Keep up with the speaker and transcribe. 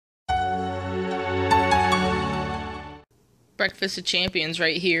Breakfast of Champions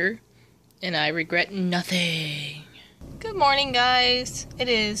right here, and I regret nothing. Good morning, guys. It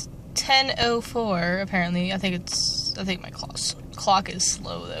is 10:04. Apparently, I think my clock is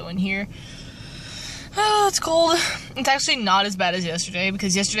slow though in here. Oh, it's cold. It's actually not as bad as yesterday,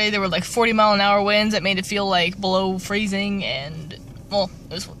 because yesterday there were like 40-mile-an-hour winds that made it feel like below freezing, and well,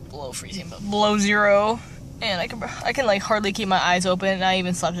 it was below freezing, but below zero. And I can like hardly keep my eyes open. And I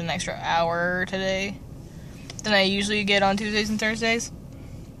even slept an extra hour today than I usually get on Tuesdays and Thursdays.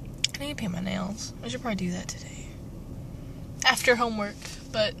 I need to paint my nails. I should probably do that today after homework,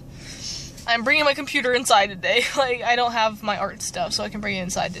 but I'm bringing my computer inside today. Like, I don't have my art stuff, so I can bring it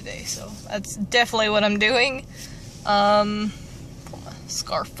inside today, so that's definitely what I'm doing. Pull my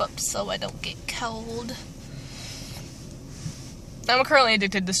scarf up so I don't get cold. I'm currently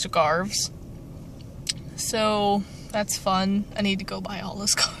addicted to scarves, so that's fun. I need to go buy all the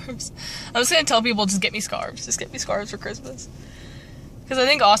scarves. I was gonna tell people, just get me scarves. Just get me scarves for Christmas. Because I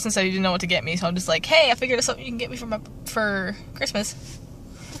think Austin said he didn't know what to get me, so I'm just like, hey, I figured out something you can get me for Christmas.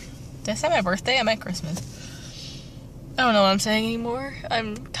 Did I say my birthday? I meant Christmas. I don't know what I'm saying anymore.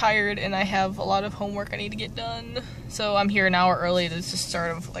 I'm tired and I have a lot of homework I need to get done. So I'm here an hour early to just sort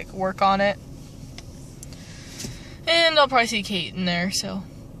of like work on it. And I'll probably see Kate in there, so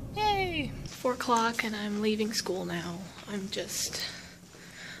yay! 4 o'clock and I'm leaving school now. I'm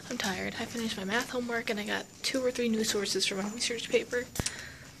tired. I finished my math homework and I got 2 or 3 new sources for my research paper.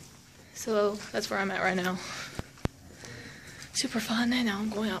 So that's where I'm at right now. Super fun, and now I'm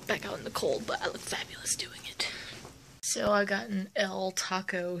going back out in the cold, but I look fabulous doing it. So I got an L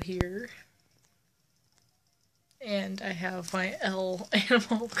taco here. And I have my L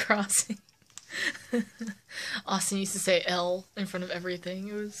Animal Crossing. Austin used to say L in front of everything.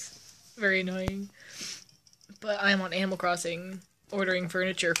 It was very annoying. But I'm on Animal Crossing ordering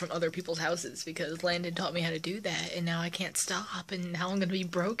furniture from other people's houses because Landon taught me how to do that, and now I can't stop, and now I'm gonna be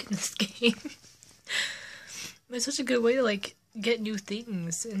broke in this game. But it's such a good way to, like, get new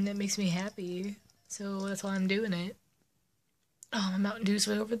things, and it makes me happy. So that's why I'm doing it. Oh, my Mountain Dew's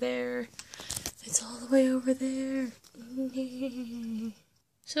way over there. It's all the way over there.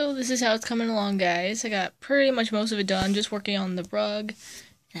 So this is how it's coming along, guys. I got pretty much most of it done, just working on the rug.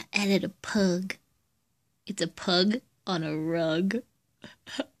 And I added a pug. It's a pug on a rug.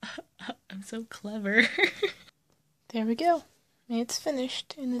 I'm so clever. There we go. It's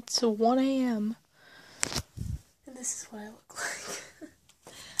finished, and it's 1 a.m. And this is what I look like.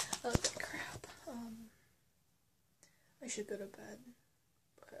 I look like crap. I should go to bed,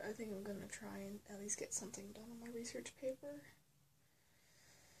 but I think I'm gonna try and at least get something done on my research paper.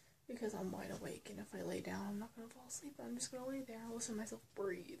 Because I'm wide awake, and if I lay down, I'm not gonna fall asleep. I'm just gonna lay there and listen to myself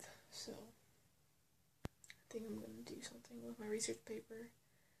breathe. So I think I'm gonna do something with my research paper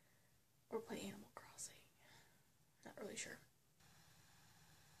or play Animal Crossing. Not really sure.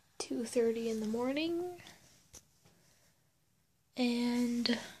 2:30 in the morning.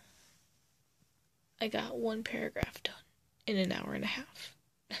 And I got 1 paragraph done in an hour and a half.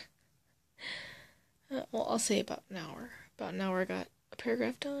 Well, I'll say about an hour. About an hour I got a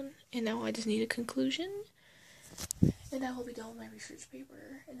paragraph done, and now I just need a conclusion. And I will be done with my research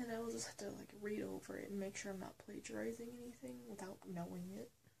paper, and then I will just have to like read over it and make sure I'm not plagiarizing anything without knowing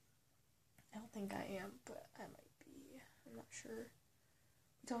it. I don't think I am, but I might be. I'm not sure.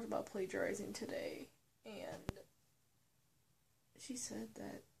 We talked about plagiarizing today, and she said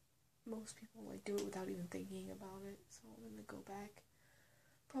that most people like do it without even thinking about it, so I'm gonna go back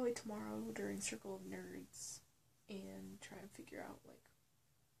probably tomorrow during Circle of Nerds and try and figure out like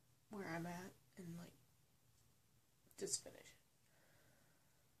where I'm at and like just finish it.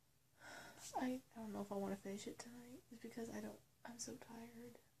 I don't know if I want to finish it tonight, just because I'm so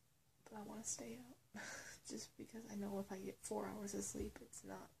tired, but I want to stay up. Just because I know if I get 4 hours of sleep,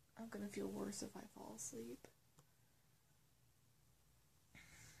 I'm gonna feel worse if I fall asleep.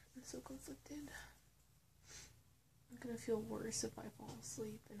 I'm so conflicted. I'm gonna feel worse if I fall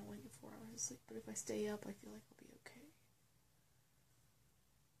asleep and only get 4 hours of sleep, but if I stay up, I feel like I'll be okay.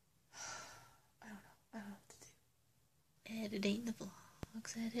 I don't know what to do. Editing the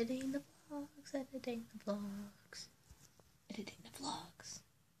vlogs, editing the vlogs, editing the vlogs, editing the vlogs.